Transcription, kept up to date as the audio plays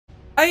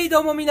はい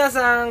どうも皆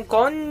さん、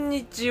こん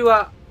にち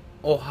は。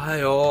おは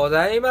ようご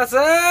ざいます。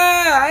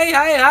はい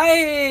はいは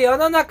い。世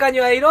の中に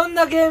はいろん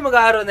なゲーム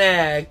がある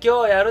ね。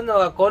今日やるの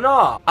はこ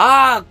の、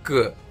アー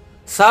ク、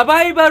サ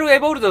バイバル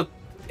エボル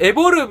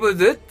ブ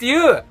ズって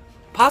いう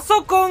パ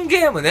ソコン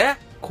ゲームね。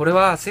これ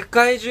は世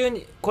界中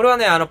に、これは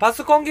ね、パ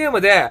ソコンゲーム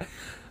で、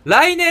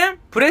来年、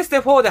プレステ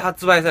4で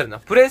発売されるの。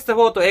プレステ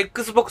4と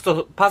Xbox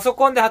とパソ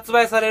コンで発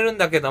売されるん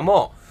だけど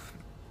も、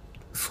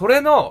それ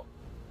の、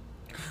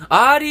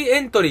アーリーエ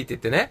ントリーって言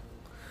ってね、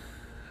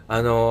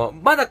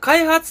まだ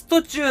開発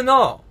途中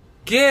の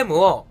ゲーム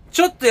を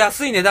ちょっと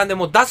安い値段で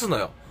もう出すの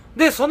よ。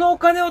で、そのお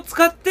金を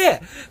使っ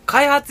て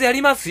開発や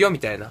りますよみ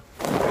たいな。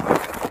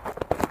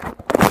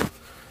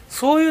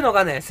そういうの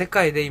がね、世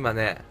界で今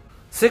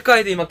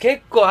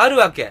結構ある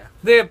わけ。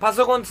で、パ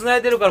ソコン繋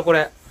いでるからこ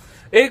れ、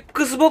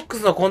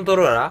Xbox のコント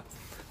ローラ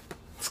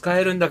ー使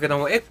えるんだけど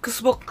も、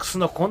Xbox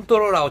のコント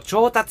ローラーを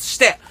調達し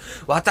て、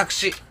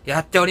私、や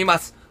っておりま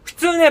す。普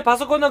通ね、パ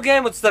ソコンのゲ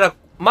ームっつったら、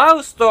マ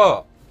ウス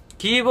と、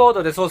キーボー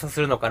ドで操作す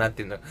るのかなっ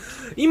ていうの。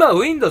今、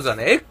Windows は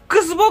ね、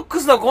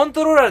Xbox のコン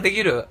トローラーで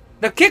きる。だか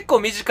ら結構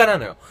身近な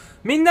のよ。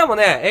みんなも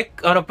ね、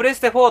プレス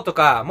テ4と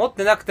か持っ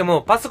てなくて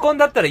も、パソコン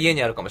だったら家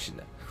にあるかもしれ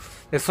ない。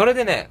で、それ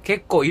でね、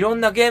結構いろ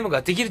んなゲーム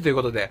ができるという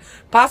ことで、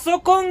パ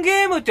ソコン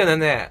ゲームっていうのは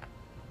ね、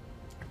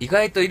意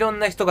外といろん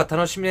な人が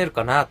楽しめる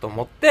かなと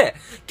思って、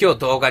今日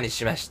動画に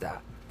しまし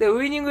た。で、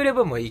ウイニング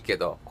11もいいけ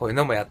ど、こういう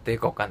のもやってい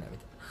こうかな、みたい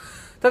な。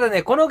ただ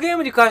ね、このゲー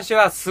ムに関して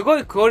はすご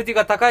いクオリティ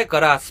が高いか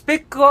ら、スペ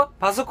ックを、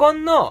パソコ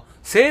ンの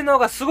性能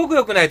がすごく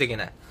良くないといけ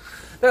ない。だ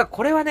から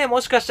これはね、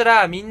もしかした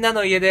らみんな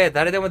の家で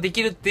誰でもで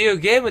きるっていう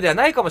ゲームでは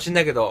ないかもしれ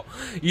ないけど、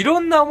い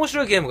ろんな面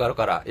白いゲームがある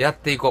からやっ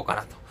ていこうか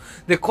なと。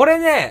で、これ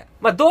ね、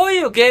どう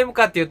いうゲーム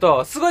かっていう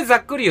と、すごいざ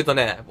っくり言うと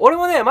ね、俺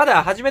もね、ま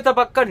だ始めた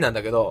ばっかりなん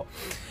だけど、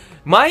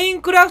マイン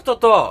クラフト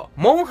と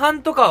モンハ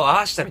ンとかを合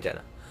わせたみたい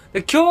な。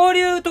で、恐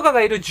竜とか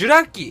がいるジュ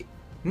ラ紀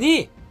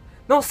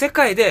の世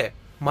界で、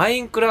マ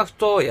インクラフ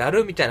トをや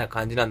るみたいな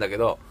感じなんだけ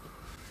ど、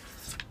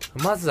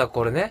まずは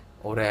これね、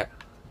俺、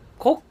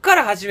こっか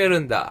ら始める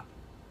んだ。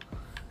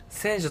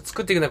選手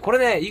作っていくね。これ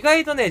ね、意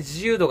外とね、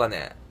自由度が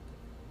ね、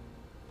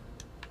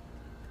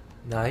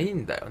ない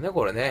んだよね、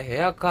これね。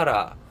ヘアカ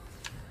ラ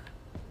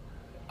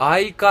ー。ア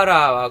イカ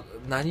ラーは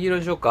何色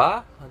でしょう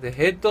か？で、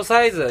ヘッド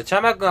サイズ。ち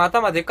ゃまくん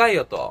頭でかい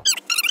よと。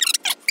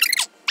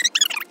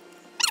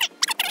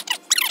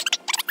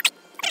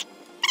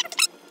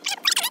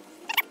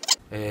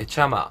ち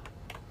ゃま。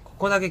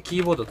ここだけキ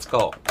ーボード使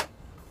お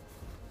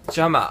う。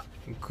ちゃま。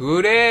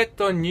グレー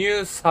トニュ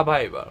ーサバ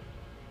イバル。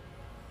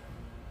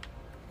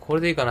こ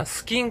れでいいかな。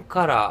スキン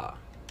カラ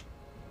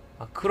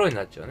ー。黒に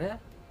なっちゃうね。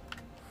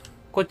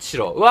こっち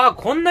白。うわぁ、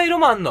こんな色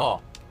もあん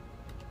の？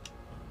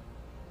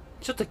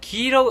ちょっと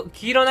黄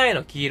色ない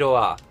の？黄色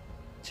は。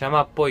ちゃ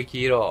まっぽい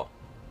黄色。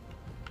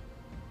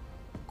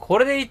こ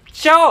れでいっ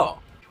ちゃおう！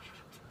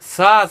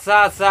さ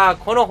あ、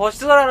この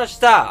星空の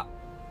下。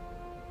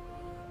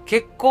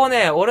結構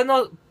ね、俺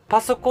のパ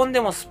ソコンで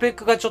もスペッ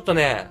クがちょっと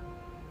ね、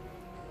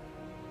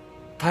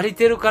足り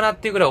てるかなっ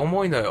ていうぐらい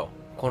重いのよ。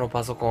この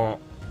パソコン。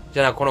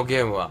じゃあこの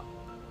ゲームは。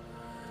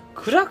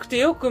暗くて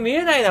よく見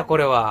えないな、こ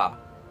れは。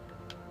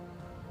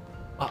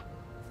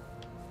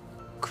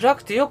暗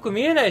くてよく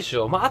見えないでし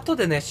ょ。後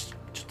でね、ち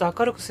ょっと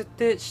明るく設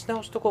定し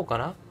直しとこうか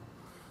な。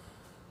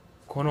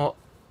この、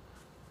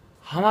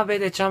浜辺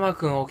でちゃま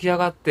くん起き上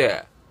がっ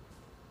て、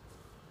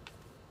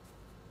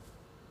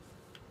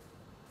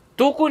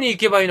どこに行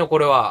けばいいのこ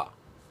れは。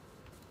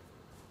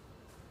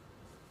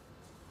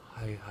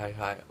は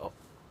い。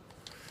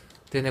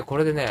でね、こ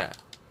れでね、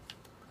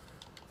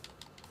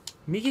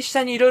右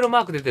下にいろいろマ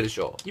ーク出てるでし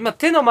ょ。今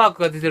手のマー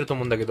クが出てると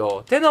思うんだけ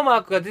ど、手のマ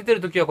ークが出て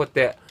るときはこうやっ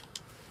て、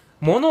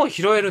物を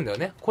拾えるんだよ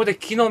ね。これで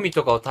木の実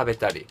とかを食べ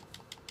たり。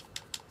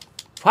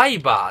ファイ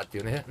バーって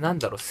いうね、なん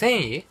だろう、繊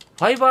維？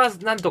ファイバ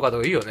ーなんとかと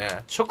かいいよ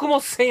ね。食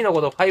物繊維の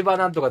ことファイバー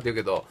なんとかって言う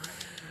けど、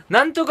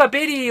なんとか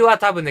ベリーは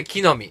多分ね、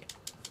木の実。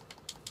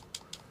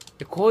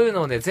でこういう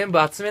のをね、全部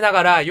集めな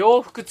がら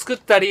洋服作っ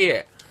たり、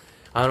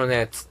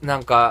な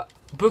んか、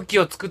武器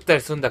を作った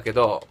りするんだけ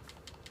ど、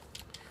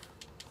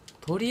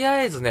とり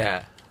あえず、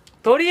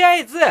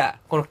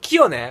この木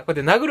をね、こう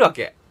やって殴るわ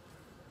け。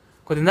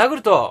こうやって殴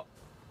ると、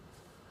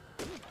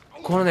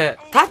このね、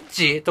タッ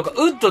チとか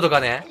ウッドと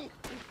かね、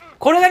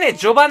これがね、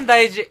序盤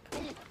大事。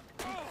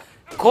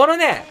この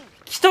ね、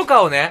木と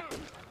かをね、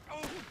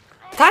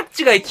タッ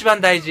チが一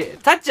番大事。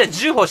タッチは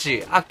10欲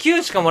しい。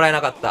9しかもらえ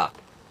なかった。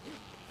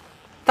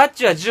タッ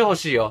チは10欲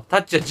しいよ。タ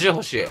ッチは10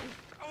欲しい。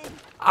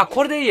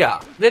これでいい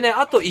や。でね、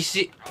あと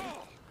石。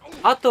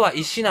あとは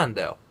石なん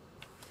だよ。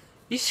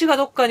石が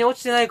どっかに落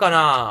ちてないか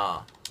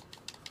な？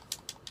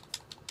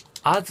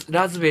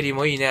ラズベリー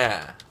もいいね。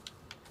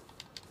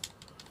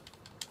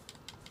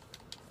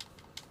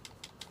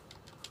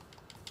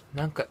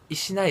なんか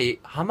石ない？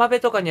浜辺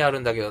とかにある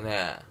んだけど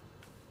ね。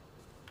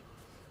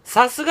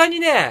さすがに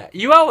ね、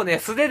岩をね、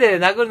素手で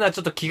殴るのはち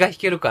ょっと気が引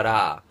けるか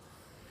ら。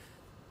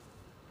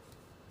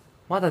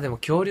まだでも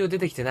恐竜出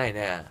てきてない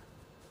ね。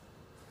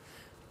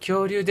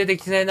恐竜出て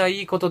きてないのは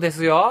いいことで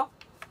すよ。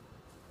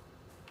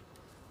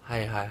は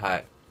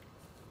い。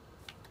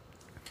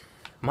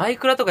マイ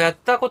クラとかやっ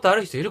たことあ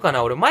る人いるか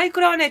な？俺、マイ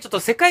クラはね、ちょっと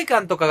世界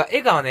観とかが、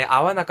絵がね、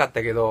合わなかっ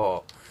たけ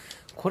ど、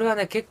これは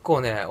ね、結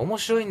構ね、面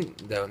白いん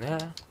だよね。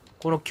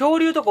この恐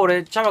竜とか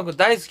俺、ちゃまくん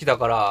大好きだ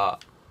から、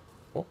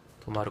お？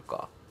止まる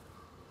か。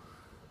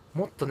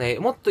もっとね、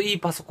もっといい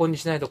パソコンに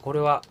しないとこれ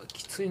は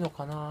きついの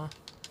かな。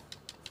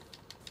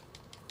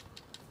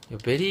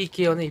ベリー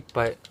系をね、いっ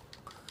ぱい。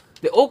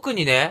で、奥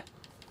にね、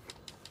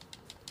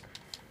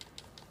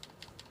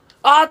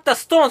あった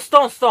ストーン、スト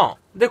ーン、ストー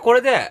ンで、こ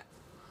れで、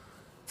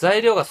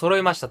材料が揃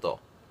いましたと。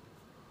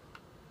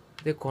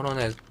で、この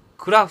ね、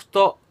クラフ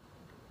ト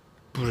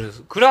テ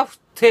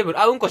ーブル、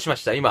うんこしま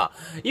した、今。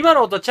今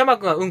の音、ちゃま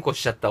くんがうんこ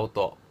しちゃった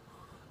音。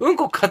うん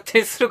こ勝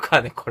手にするか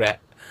らね、これ。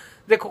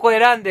で、ここ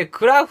選んで、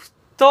クラフ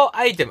ト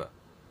アイテム。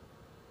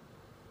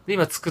で、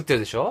今作ってる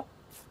でしょ？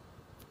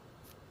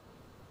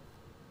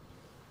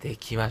で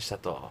きました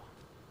と。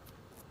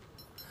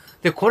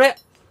で、これ、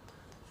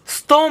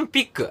ストーン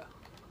ピック。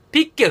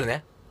ピッケル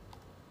ね。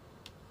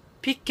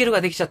ピッケルが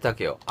できちゃったわ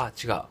けよ。あ、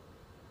違う。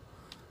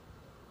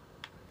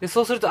で、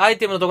そうするとアイ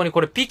テムのところに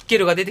これピッケ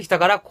ルが出てきた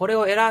から、これ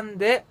を選ん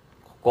で、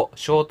ここ、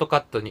ショートカ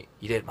ットに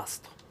入れま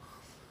すと。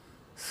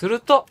す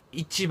ると、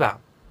1番。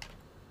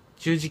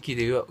十字キー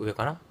で上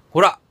かな？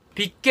ほら、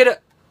ピッケル。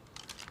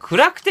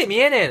暗くて見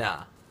えねえ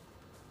な。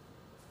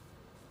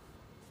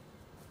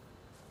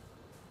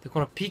で、こ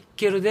のピッ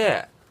ケル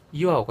で、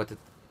岩をこうやっ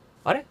て、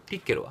あれピ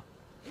ッケルは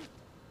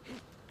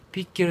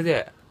ピッケル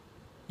で、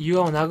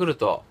岩を殴る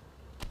と、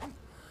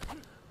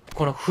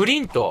このフリ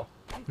ント、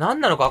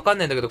何なのかわかん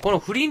ないんだけど、この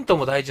フリント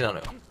も大事なの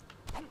よ。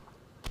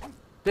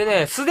で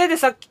ね、素手で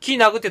さっき木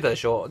殴ってたで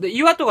しょ？で、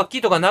岩とか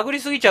木とか殴り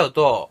すぎちゃう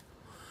と、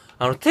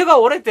手が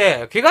折れ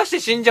て、怪我し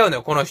て死んじゃうの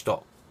よ、この人。だ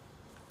か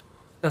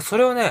らそ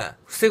れをね、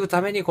防ぐた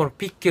めにこの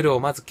ピッケルを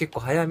まず結構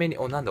早めに、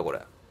なんだこ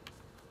れ。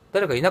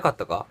誰かいなかっ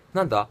たか？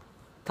なんだ？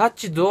タッ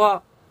チド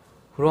ア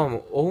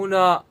from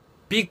owner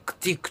big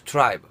dick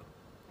tribe。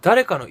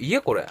誰かの家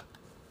これ。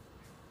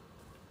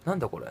なん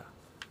だこれ。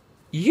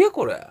家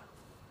これ。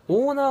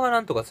オーナーが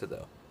なんとかしてた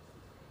よ。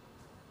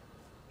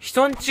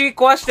人んち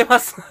壊してま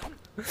す。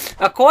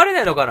あ、壊れ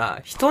ないのかな？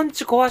人ん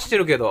ち壊して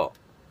るけど。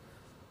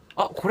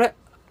あ、これ、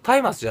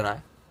松明じゃな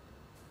い？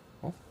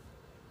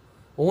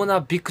オーナ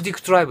ービッグディッ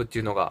クトライブって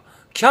いうのが、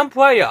キャンプ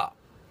ファイヤー。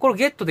これ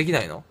ゲットでき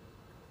ないの？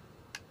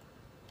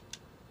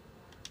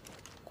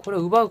これ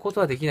奪うこ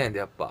とはできないんだ、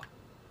やっぱ。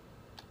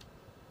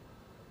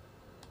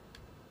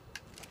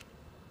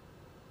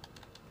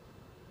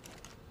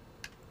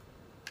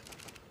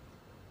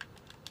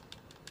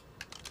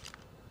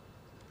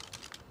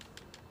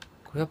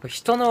これやっぱ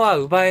人のは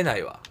奪えな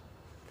いわ。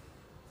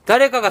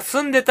誰かが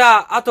住んで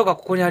た跡が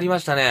ここにありま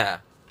したね。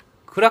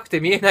暗くて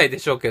見えないで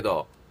しょうけ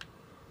ど。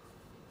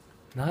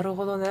なる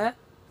ほどね。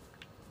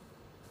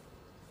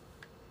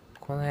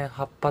この辺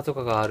葉っぱと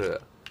かがあ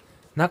る。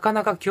なか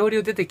なか恐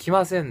竜出てき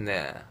ません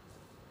ね。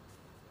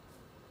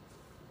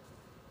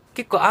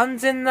結構安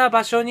全な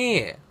場所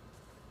に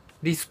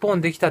リスポー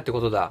ンできたって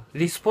ことだ。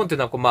リスポーンっていう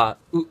のはこ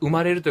う、生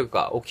まれるという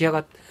か、起き上が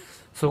って、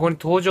そこに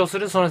登場す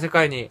る、その世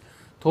界に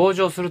登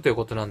場するという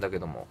ことなんだけ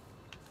ども。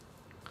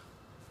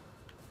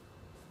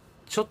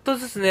ちょっと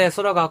ずつね、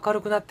空が明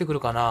るくなってくる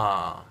か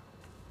な。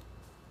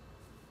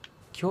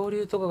恐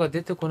竜とかが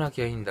出てこな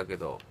きゃいいんだけ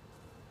ど。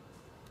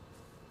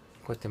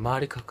こうやって周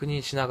り確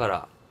認しなが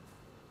ら。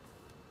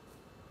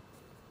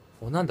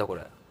なんだこ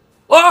れ。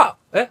あ！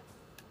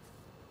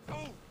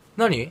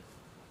何？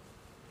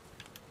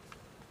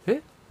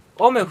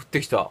雨降っ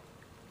てきた。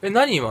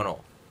何今の？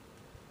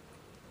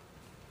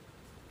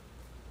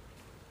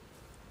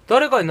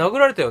誰かに殴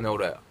られたよね、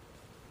俺。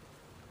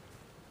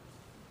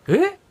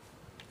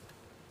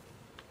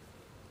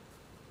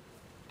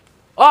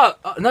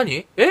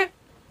何？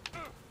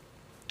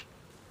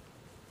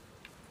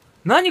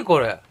何こ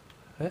れ？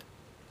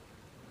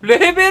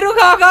レベル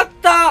が上がっ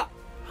た！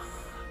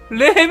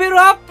レベル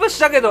アップし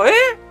たけど、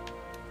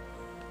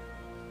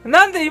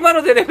なんで今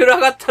のでレベル上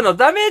がったの？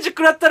ダメージ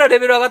食らったらレ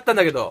ベル上がったん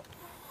だけど。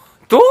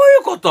どうい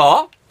うこ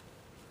と？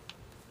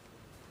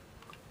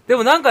で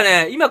もなんか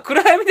ね、今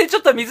暗闇でちょ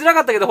っと見づら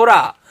かったけど、ほ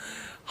ら、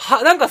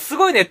なんかす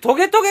ごいね、ト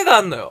ゲトゲが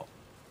あんのよ。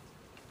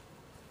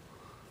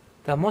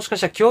だからもしか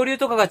したら恐竜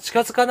とかが近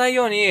づかない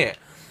ように、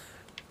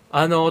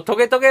ト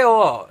ゲトゲ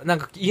を、なん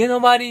か家の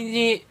周り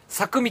に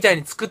柵みたい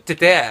に作って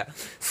て、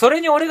そ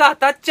れに俺が当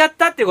たっちゃっ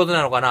たっていうこと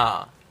なのか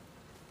な？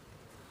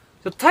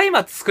松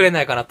明作れな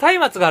いかな？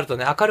松明があると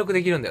ね、明るく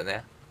できるんだよ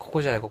ね。こ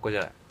こじゃない。松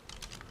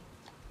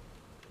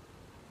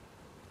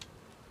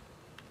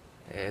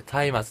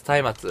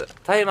明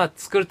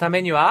作るた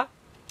めには、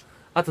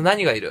あと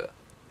何がいる？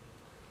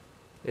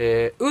ウ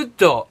ッ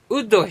ド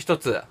が一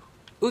つ。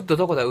ウッド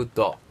どこだ、ウッ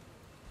ド。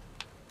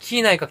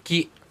木ないか、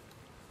木。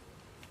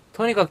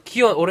とにかく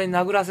木を俺に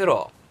殴らせ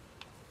ろ。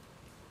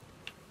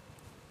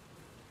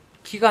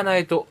木がな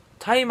いと、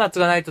松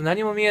明がないと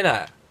何も見え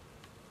ない。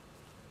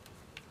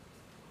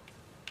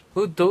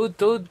ウッド。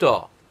ちょっ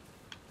と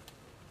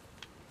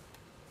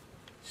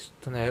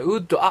ね、ウ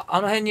ッド、あ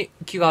の辺に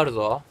木がある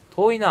ぞ。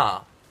遠い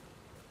な。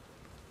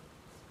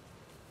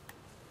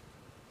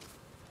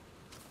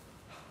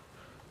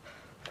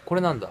こ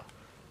れなんだ。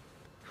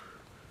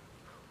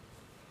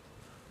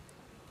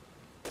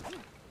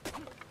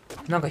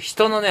なんか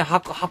人のね、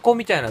箱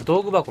みたいな、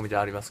道具箱みたいな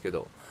のありますけ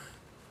ど。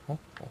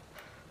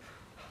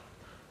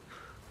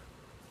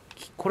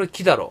これ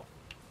木だろ。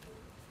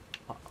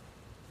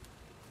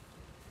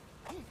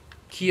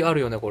木あ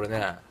るよね、これ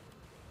ね。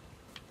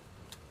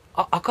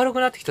明るく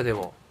なってきた、で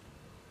も。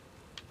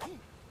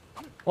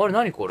あれ、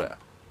何これ。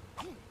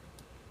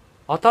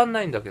当たん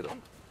ないんだけど。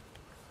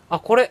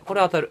これ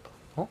当たる。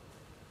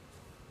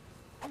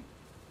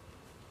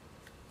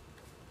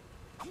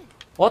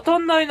当た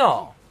んない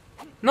な。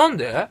なん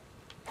で？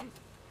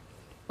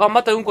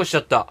またうんこしち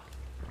ゃった。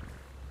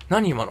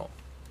何今の。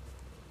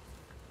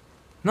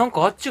なん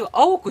かあっちが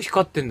青く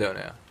光ってんだよ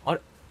ね。あ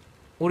れ？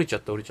降りちゃ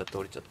った。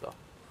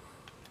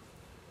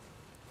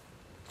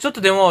ちょっ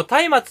とでも、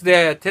松明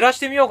で照らし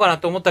てみようかな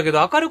と思ったけ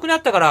ど、明るくな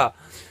ったから、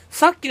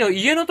さっきの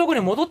家のとこ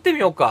に戻ってみ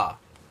ようか。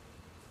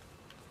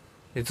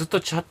ずっと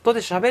チャットで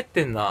喋っ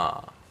てん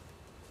な。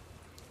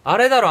あ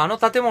れだろ、あの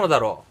建物だ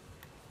ろ。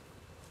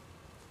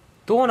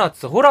ドーナ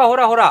ツ、ほ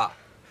ら。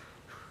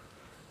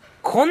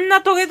こん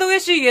なトゲトゲ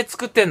しい家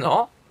作ってん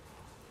の？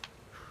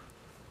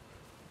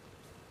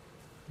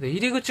で、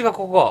入り口が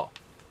ここ。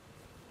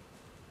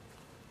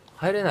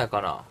入れない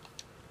かな。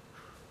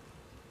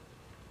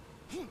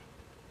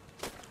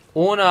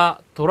オー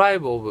ナー、トライ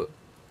ブオブ、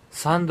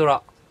サンド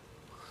ラ。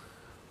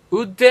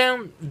ウッデ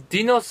ン、デ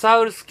ィノサ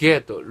ウルスゲ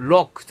ート、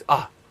ロック。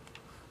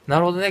な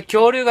るほどね。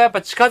恐竜がやっ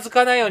ぱ近づ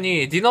かないよう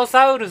に、ディノ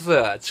サウルス、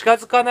近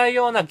づかない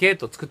ようなゲー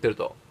トを作ってる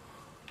と。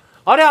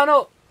あれ、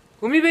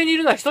海辺にい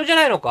るのは人じゃ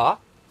ないのか？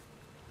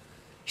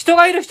人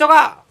がいる、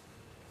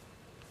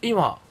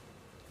今。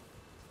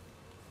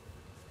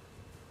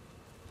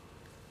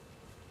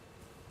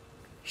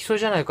人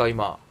じゃないか、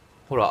今。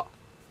ほら。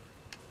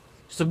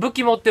ちょっと武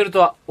器持ってる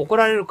と怒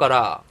られるか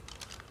ら、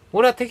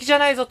俺は敵じゃ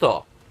ないぞ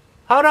と。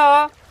ハ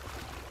ロ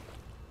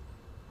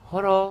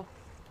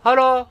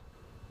ー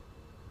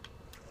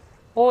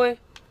おい。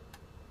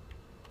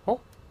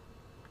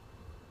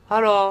ハ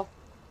ロ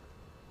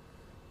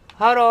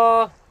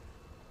ー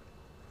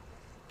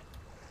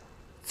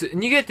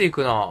逃げてい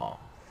くな。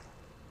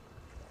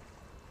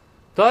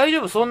大丈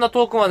夫？そんな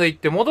遠くまで行っ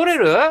て戻れ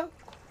る？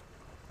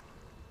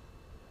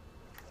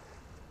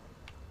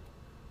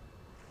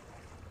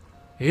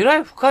えら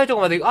い深いと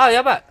こまで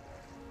やばい。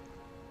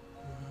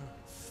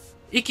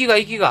息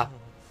が。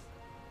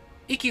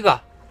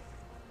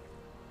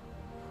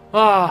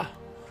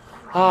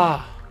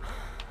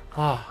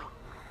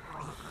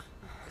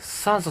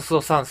酸素吸お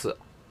う、酸素。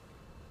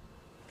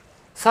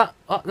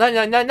な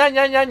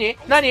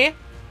に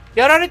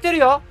やられてる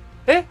よ。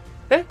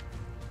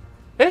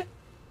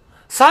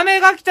サ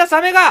メが来た、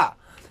サメが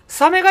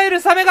い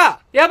る。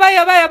やば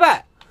い。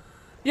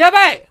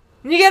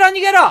逃げ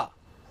ろ。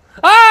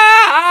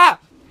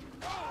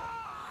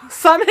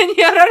サメに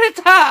やられ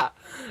た。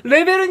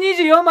レベル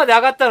24まで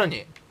上がったの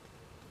に。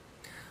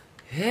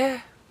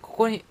こ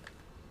こに。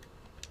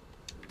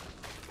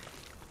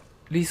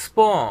リス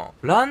ポーン。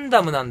ラン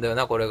ダムなんだよ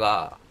な、これ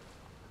が。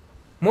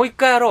もう一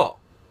回やろ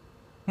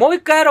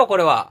う、こ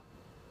れは。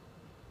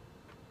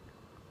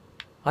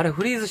あれ、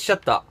フリーズしちゃっ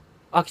た。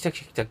来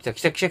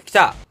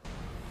た。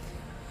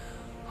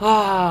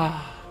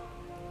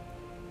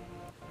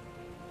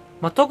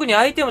特に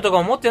アイテムとか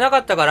も持ってなか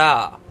ったか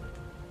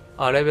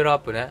ら、レベルアッ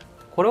プね。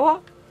こ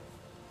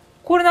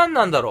れ何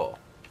なんだろ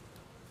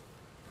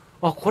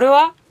う。これ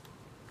は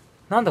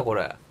なんだこ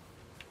れ。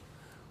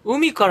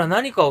海から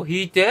何かを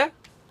引いて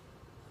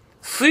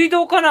水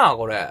道かな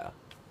これ。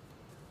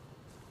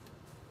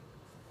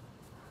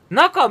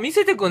中見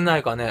せてくんな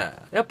いかね。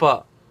やっ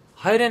ぱ、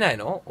入れない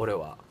の？俺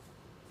は。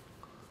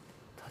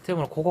建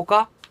物、ここ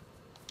か？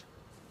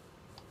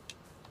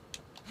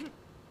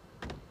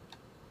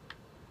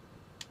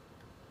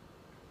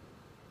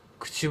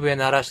口笛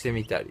鳴らして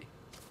みたり。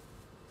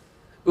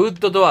ウッ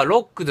ドドア、ロ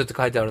ックドって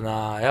書いてある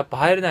な。やっぱ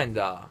入れないん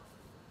だ。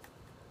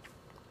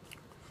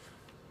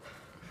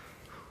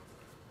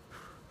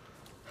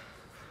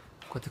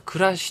こう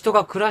やって人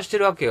が暮らして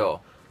るわけ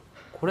よ。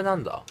これな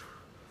んだ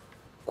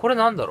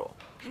ろ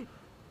う。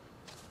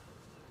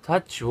タ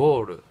ッチウ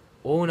ォール、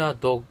オーナー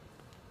ド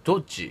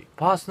ッジ、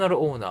パーソナ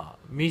ルオーナー、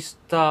ミス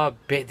ター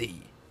ベデ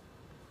ィ。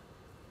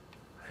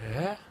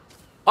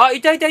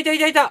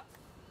いた。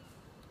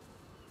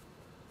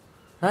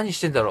何し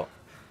てんだろう。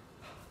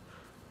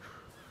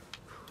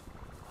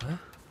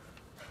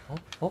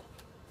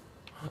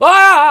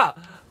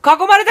囲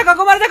まれてちゃ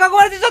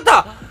っ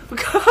た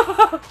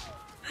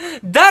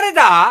誰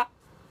だ？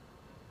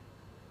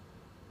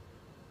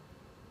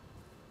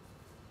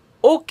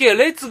オッケー、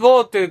レッツ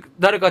ゴーって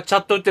誰かチャ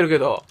ット打ってるけ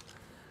ど、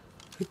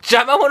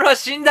邪魔者は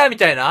死んだみ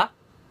たいな？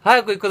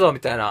早く行くぞみ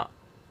たいな。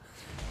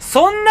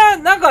そんな、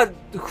なんか、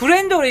フ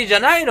レンドリーじゃ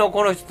ないの？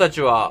この人た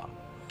ちは。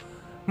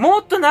も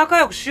っと仲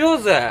良くしよ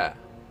うぜ。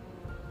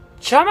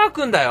ちゃま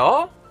くんだ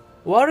よ？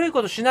悪い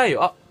ことしない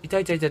よ。い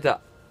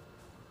た。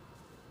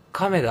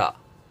亀だ。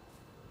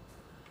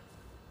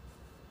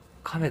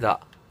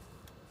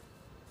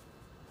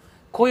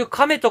こういう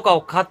亀とか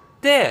を買っ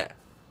て、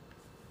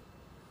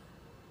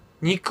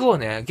肉を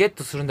ね、ゲッ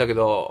トするんだけ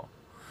ど、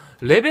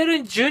レベル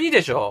12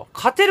でしょ？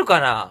勝てるか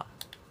な？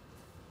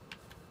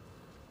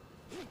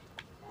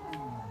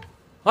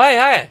はい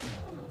はい。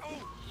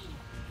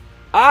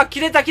あー、切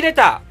れた切れ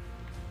た。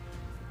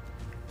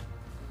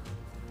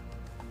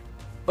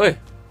おい。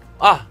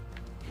あ。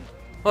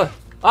おい。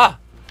あ。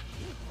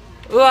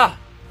うわ。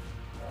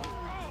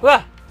う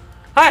わ。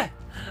はい。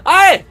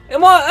はい。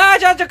もう、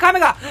亀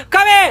が。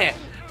亀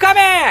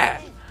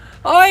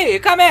お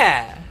い、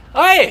亀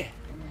おい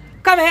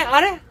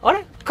あれ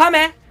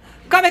亀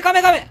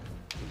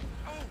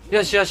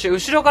よしよし、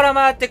後ろから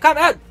回って、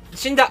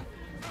死んだ。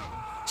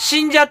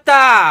死んじゃっ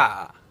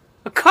た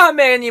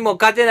亀にも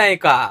勝てない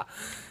か。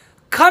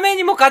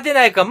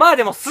まあ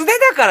でも素手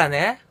だから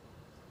ね。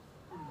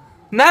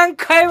何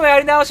回もや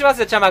り直しま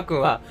すよ、ちゃまく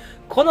んは。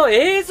この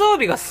映像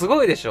美がす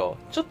ごいでしょ。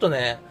ちょっと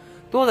ね、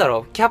どうだ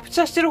ろう。キャプ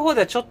チャしてる方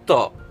ではちょっ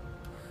と、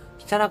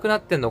汚くな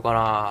ってんのか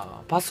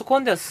な。パソコ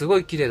ンではすご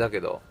い綺麗だけ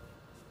ど。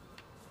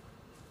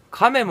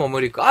亀も無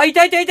理か。あ、い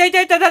た誰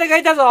か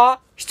いたぞ。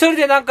一人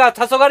でなんか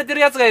黄昏てる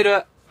奴がい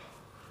る。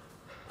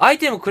アイ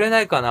テムくれな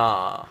いか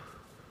な。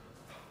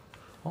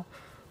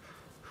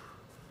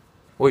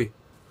おい。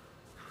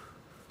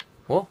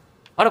お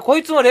あれ、こ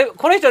いつも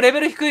この人レ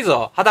ベル低い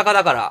ぞ。裸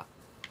だから。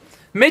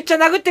めっちゃ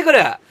殴ってくる。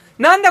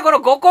なんだこの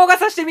五光が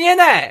さして見え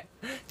ない。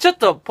ちょっ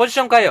とポジ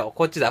ション変えよう。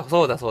こっちだ。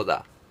そうだ。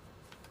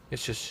よ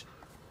しよし。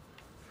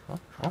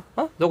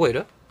どこい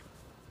る？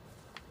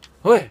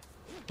おい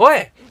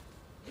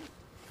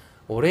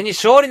俺に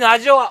勝利の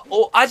味わ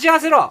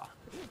せろ。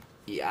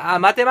いやー、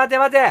待て。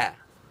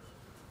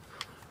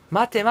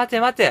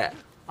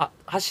あ、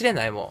走れ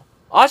ないも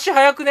う。足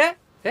速くね？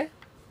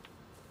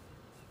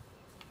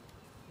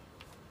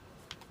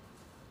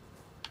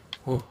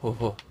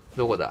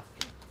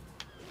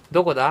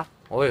どこだ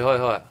おい。オ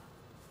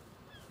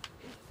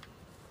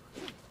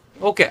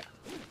ッケ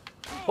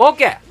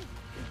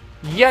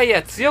ー。い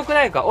や、強く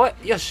ないか。おい、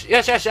よし。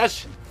は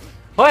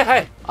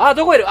い。あ、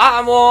どこいる？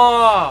あ、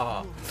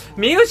もう、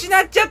見失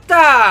っちゃっ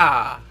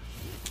た。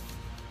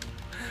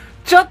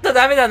ちょっと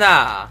ダメだ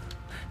な。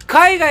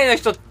海外の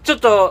人、ちょっ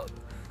と、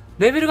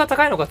レベルが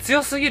高いのが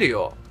強すぎる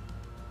よ。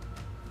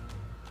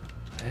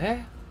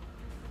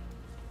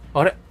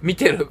あれ見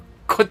てる。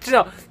こっち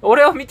の、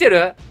俺を見て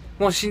る？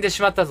もう死んで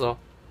しまったぞ。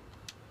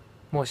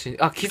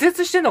気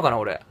絶してんのかな、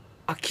俺。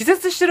あ、気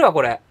絶してるわ、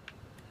これ。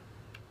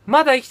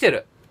まだ生きて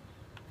る、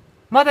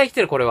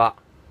これは。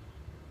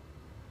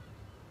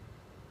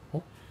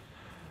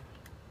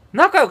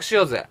仲良くし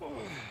ようぜ。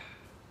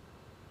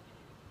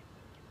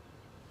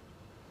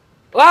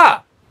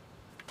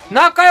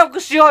仲良く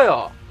しよう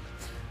よ。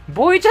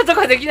ボイチャと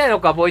かできない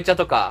のか、ボイチャ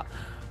とか。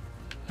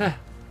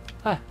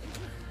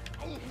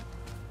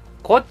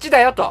こっちだ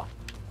よと。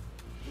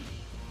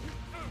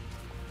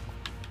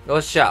よ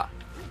っしゃ。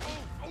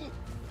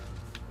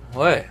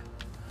おい。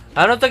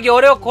あの時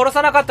俺を殺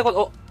さなかったこ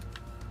と、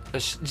よ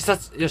し、自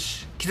殺、よ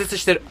し、気絶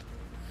してる。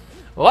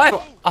おい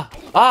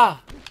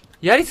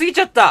やりすぎち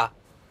ゃった。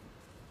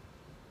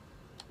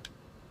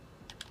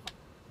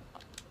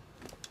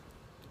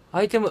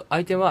アイテム。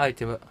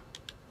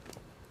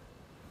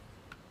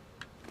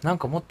なん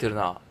か持ってる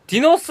な。デ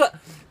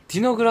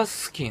ィノグラス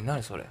スキン。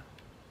何それ。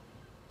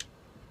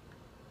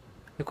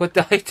でこう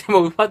やってアイテム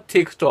を奪っ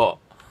ていくと。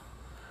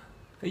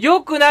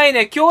よくない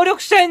ね。協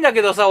力したいんだ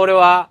けどさ、俺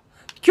は。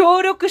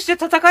協力して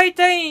戦い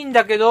たいん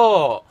だけ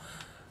ど、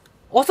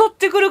襲っ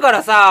てくるか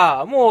ら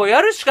さ、もう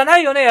やるしかな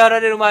いよね、や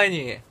られる前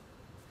に。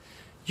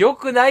よ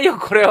くないよ、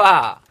これ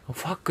は。フ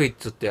ァックイッ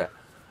トって。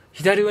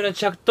左上の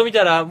チャット見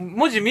たら、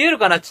文字見える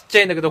かな、ちっち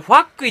ゃいんだけど、フ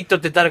ァックイットっ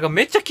て誰か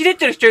めっちゃキレ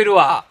てる人いる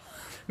わ。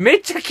俺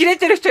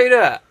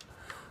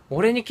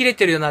にキレ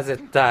てるよな、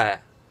絶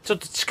対。ちょっ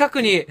と近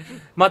くに、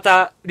ま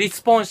た、リ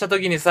スポーンした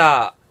時に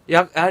さ、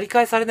やり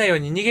返されないよう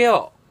に逃げ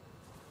よう。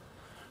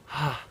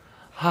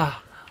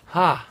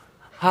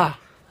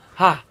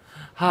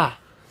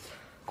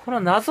この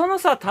謎の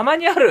さ、たま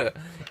にある、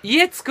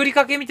家作り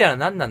かけみたいな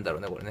何なんだろ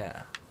うね、これね。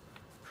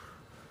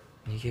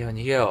逃げ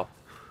よ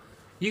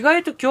う。意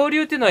外と恐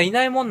竜っていうのはい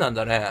ないもんなん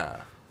だね。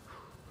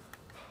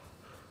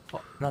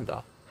なん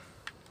だ？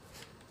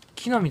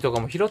木の実とか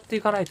も拾って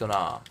いかないと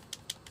な。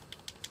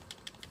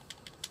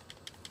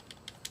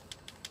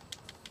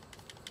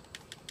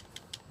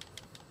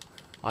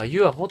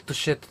You are hot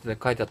shit って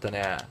書いてあった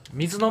ね。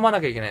水飲ま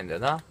なきゃいけないんだよ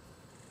な。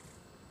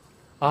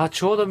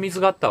ちょうど水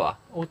があったわ。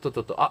おっと。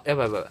や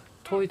ばい。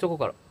遠いとこ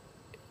から。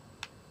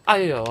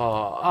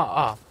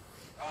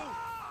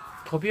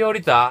飛び降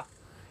りた？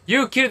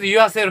 You killed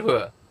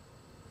yourself!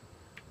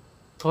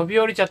 飛び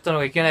降りちゃったの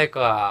がいけない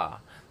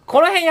か。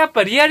この辺やっ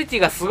ぱリアリティ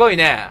がすごい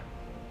ね。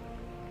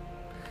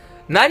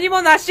何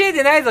も成し得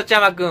てないぞ、ちゃ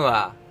まくん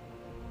は。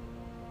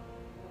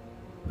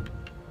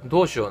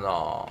どうしよう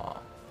な。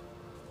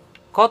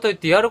かといっ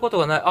てやること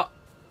がない。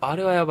あ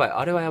れはやば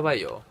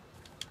いよ。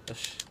よ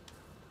し。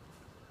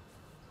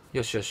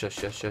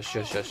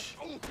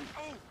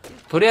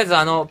とりあえず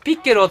ピ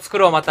ッケルを作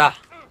ろう、また。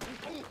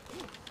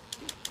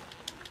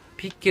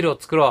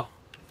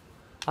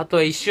あと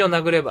は石を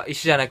殴れば、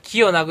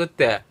木を殴っ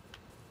て。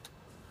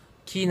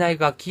木ない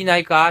か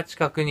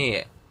近く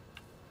に。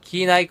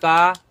木ない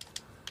か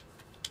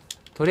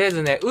とりあえ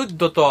ずね、ウッ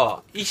ド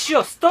と石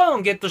をストー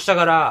ンゲットした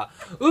から、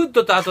ウッ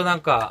ドとあとな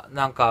ん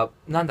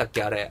だっ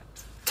けあれ。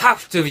タ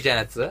フトゥみたいな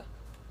やつ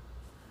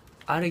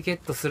あれゲッ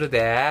トする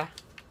で。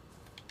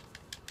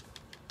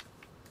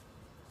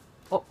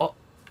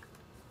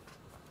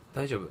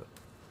大丈夫？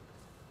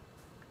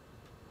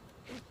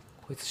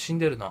こいつ死ん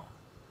でるな。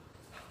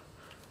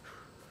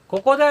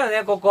ここだよ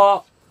ね、こ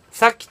こ。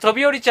さっき飛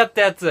び降りちゃっ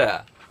たやつ。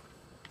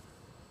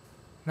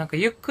なんか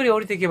ゆっくり降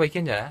りていけばい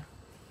けんじゃない？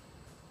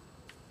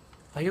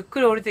あ、ゆっく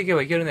り降りていけ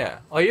ばいけるね。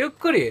あ、ゆっ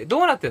くり。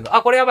どうなってんの？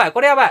あ、これやばい、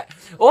これやばい。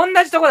同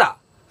じとこだ。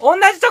同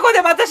じとこ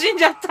でまた死ん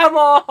じゃった、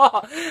もう。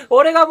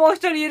俺がもう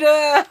一人いる。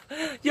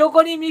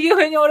横に右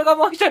上に俺が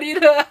もう一人い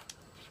る。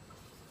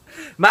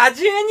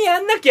真面目にや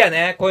んなきゃ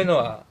ね、こういうの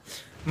は。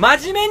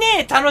真面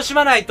目に楽し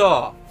まない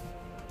と。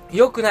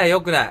よくない、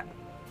よくない。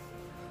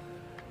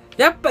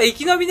やっぱ生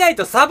き延びない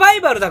とサバ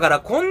イバルだから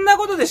こんな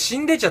ことで死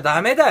んでちゃ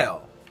ダメだ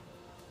よ。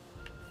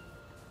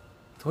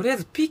とりあえ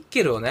ずピッ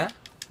ケルをね。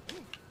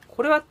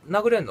これは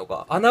殴れんの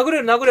か？あ、殴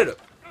れる殴れる。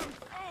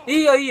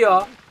いいよいい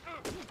よ。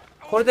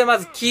これでま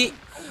ず木。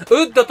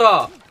ウッド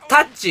とタ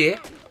ッチ？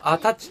あ、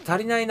タッチ足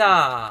りない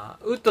な。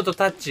ウッドと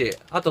タッチ。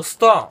あとス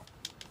トーン。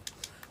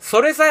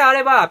それさえあ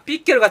ればピ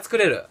ッケルが作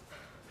れる。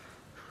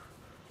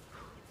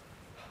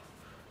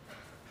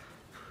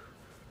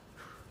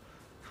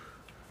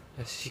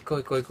よし、行こ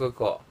う行こう行こう行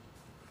こ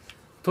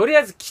う。とり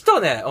あえず木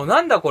とね、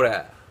なんだこ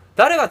れ。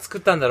誰が作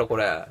ったんだろうこ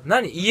れ。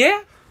何？家？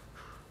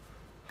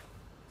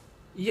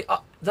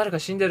あ、誰か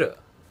死んでる。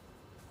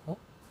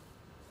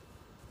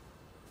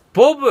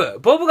ボ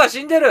ブが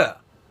死んでる。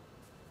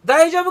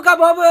大丈夫か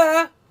ボブ？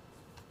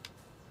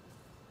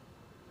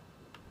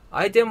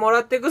アイテムもら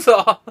ってく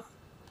ぞ。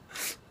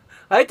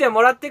アイテム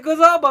もらってく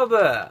ぞ、ボブ。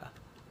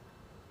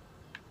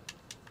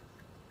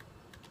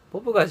ボ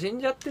ブが死ん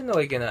じゃってんの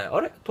がいけない。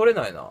あれ？取れ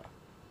ないな。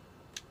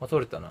あ、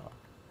取れたな。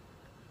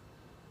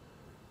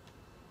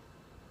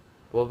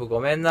ボブご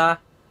めんな。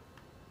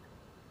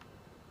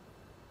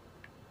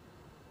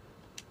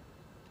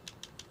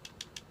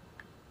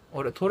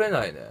あれ、取れ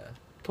ないね。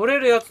取れ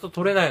るやつと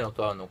取れないの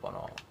とあるのかな。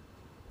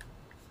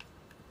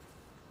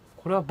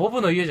これはボ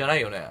ブの家じゃな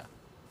いよね。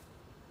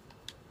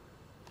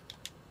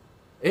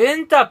エ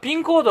ンターピ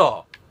ンコー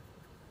ド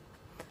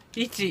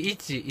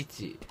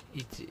 !1111。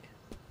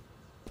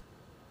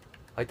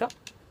開いた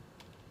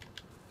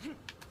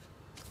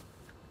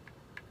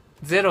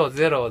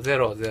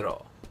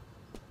 ?0000。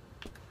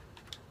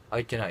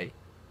開いてない？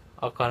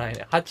開かない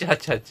ね。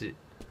888。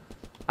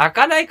開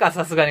かないか、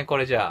さすがにこ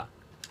れじゃあ。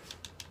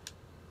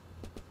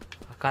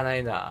開かな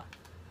いな。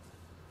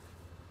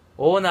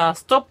オーナー、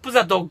ストップ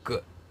ザドッ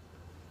グ。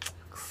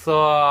くそ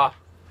ー。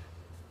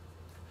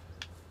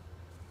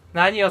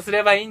何をす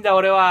ればいいんだ、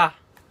俺は。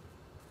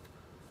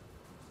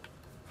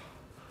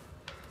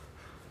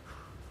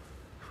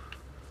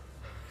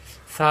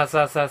さ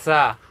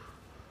あ。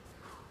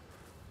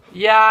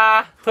い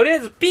やー、とりあえ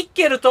ずピッ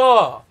ケル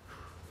と、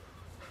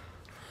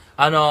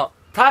松明？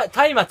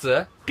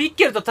ピッ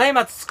ケルと松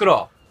明作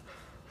ろ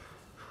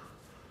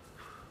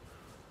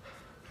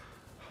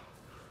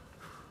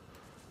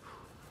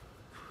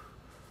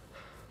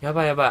う。や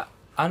ばい。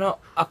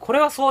これ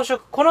は草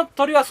食。この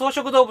鳥は草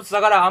食動物だ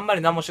からあんま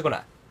り何もしてこな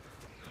い。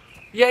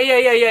いや、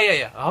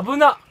危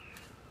な。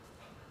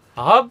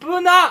あ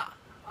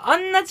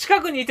んな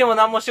近くにいても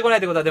何もしてこない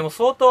ってことは、でも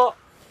相当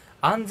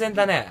安全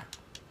だね。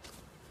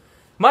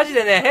マジ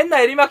でね、変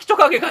なエリマキト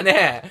カゲが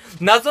ね、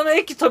謎の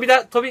駅飛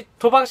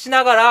ばし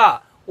なが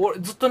ら、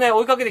ずっとね、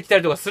追いかけてきた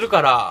りとかする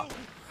から、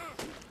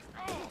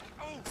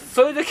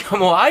そういう時は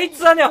もう、あい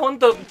つはね、ほん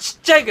とち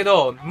っちゃいけ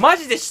ど、マ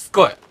ジでしつ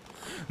こ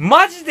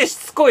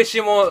い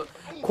し、もう、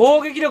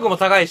攻撃力も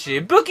高い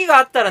し、武器が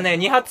あったらね、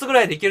2発ぐ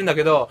らいでいけるんだ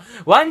けど、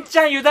ワンチ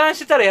ャン油断し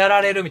てたらや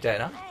られるみたい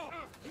な。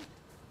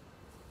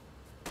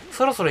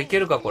そろそろいけ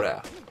るか、これ。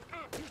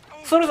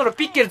そろそろ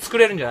ピッケル作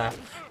れるんじゃない？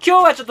今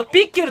日はちょっと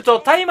ピッケル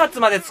と松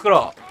明まで作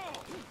ろう。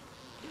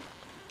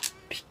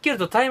ピッケル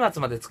と松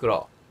明まで作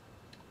ろ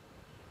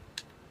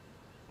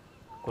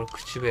う。これ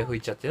口笛吹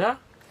いちゃってな。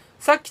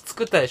さっき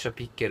作ったでしょ、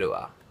ピッケル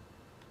は。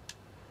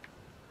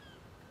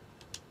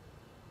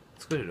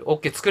作れる？オッ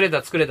ケー、作れた。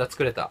よ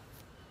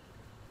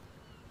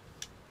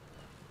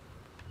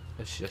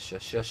し。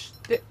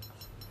で、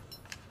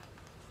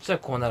そしたら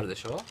こうなるで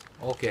しょ？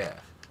オッケー。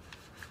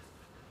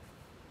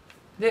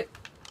で、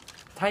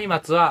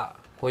松明は、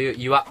こういう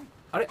岩。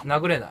あれ？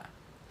殴れない。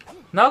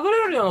殴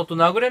れるのと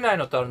殴れない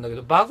のとあるんだけ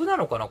ど、バグな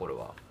のかなこれ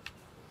は。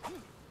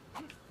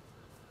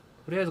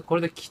とりあえずこ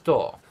れで木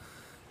と、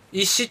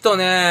石と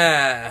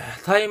ね、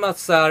松明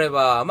さえあれ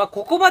ば、まあ、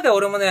ここまで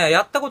俺もね、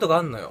やったことが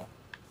あんのよ。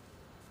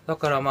だ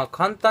からまあ、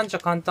簡単っちゃ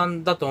簡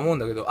単だと思うん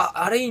だけど、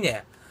あれいい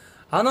ね。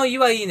あの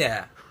岩いい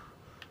ね。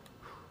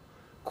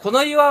こ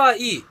の岩はい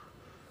い。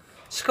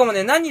しかも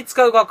ね、何に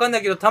使うかわかんな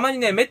いけど、たまに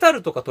ね、メタ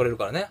ルとか取れる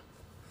からね。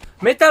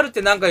メタルっ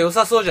てなんか良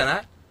さそうじゃな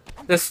い？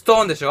で、スト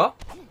ーンでしょ？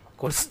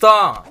これスト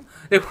ーン。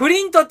で、フ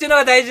リントっていうの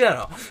が大事な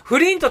の。フ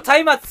リント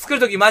松明作る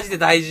ときマジで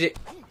大事。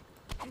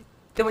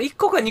でも1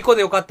個か2個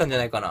でよかったんじゃ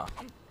ないかな。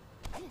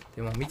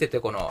でも見てて、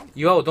この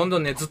岩をどんど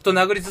んね、ずっと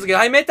殴り続ける。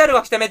はい、メタル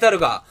が来た、メタル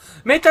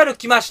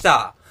来まし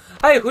た。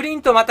はい、フリ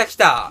ントまた来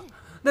た。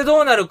で、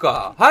どうなる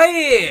か。は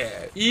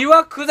い。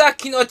岩砕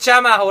きのち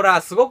ゃま、ほ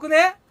ら、すごく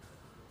ね？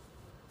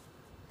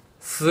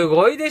す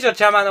ごいでしょ、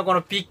ちゃまのこ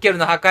のピッケル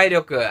の破壊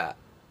力。か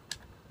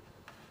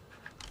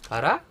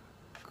ら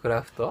ク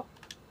ラフト？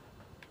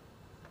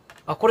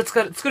あ、これ作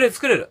れ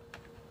る。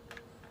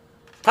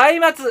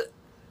松明、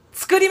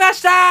作りま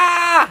した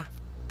ー！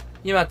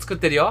今作っ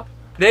てるよ。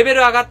レベ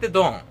ル上がって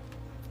ドン。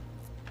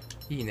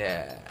いい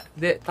ね。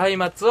で、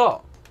松明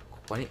をこ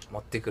こに持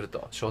ってくる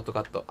と。ショート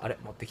カット。あれ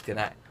持ってきて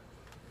な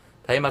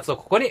い。松明を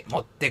ここに持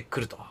ってく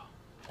ると。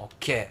オッ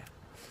ケ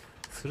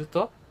ー。する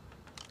と、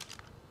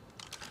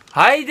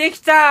はい、でき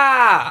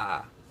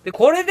たー！で、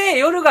これで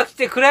夜が来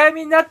て暗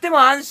闇になっても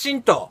安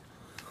心と。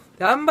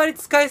で、あんまり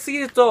使いすぎ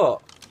る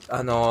と、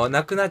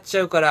なくなっち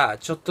ゃうから、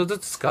ちょっとず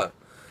つ使う。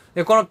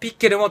で、このピッ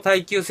ケルも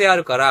耐久性あ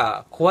るか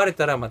ら、壊れ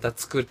たらまた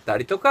作った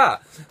りと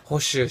か、補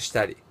修し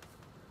たり。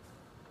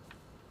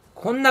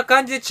こんな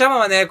感じでちゃま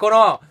はね、こ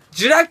の、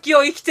ジュラ紀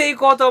を生きてい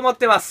こうと思っ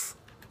てます。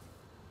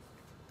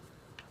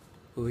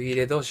ウイイ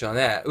レどうしよう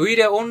ね。ウイイ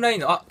レオンライ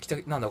ンの、あ、来た、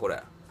なんだこ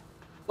れ。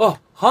あ、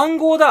飯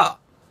盒だ。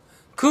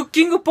クッ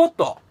キングポッ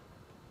ト。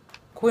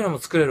こういうのも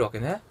作れるわけ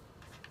ね。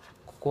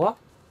ここは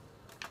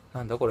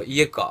なんだこれ、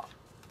家か。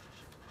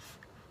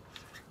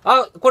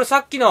あ、これさ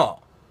っき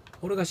の、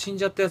俺が死ん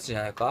じゃったやつじ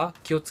ゃないか？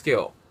気をつけ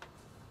よ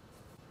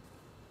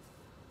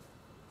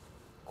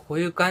う。こう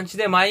いう感じ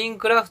でマイン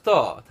クラフ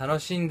ト楽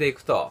しんでい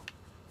くと。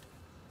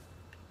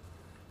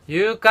い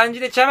う感じ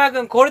で、ちゃま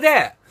くんこれ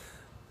で、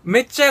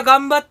めっちゃ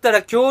頑張った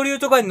ら恐竜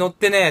とかに乗っ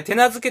てね、手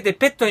なずけて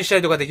ペットにした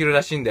りとかできる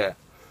らしいんで、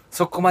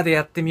そこまで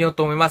やってみよう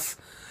と思いま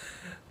す。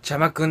ちゃ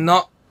まくん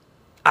の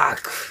アー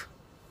ク、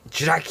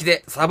ジュラ紀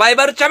でサバイ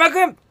バルちゃま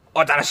くん、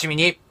お楽しみ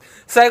に。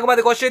最後ま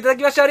でご視聴いただ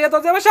きましてありがとう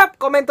ございました。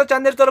コメント、チャ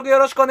ンネル登録よ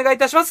ろしくお願いい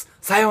たします。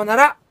さような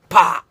ら、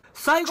パー。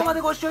最後ま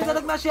でご視聴いた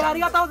だきましてあり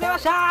がとうございま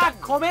した。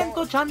コメン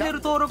ト、チャンネル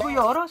登録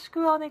よろし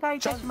くお願いい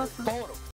たします。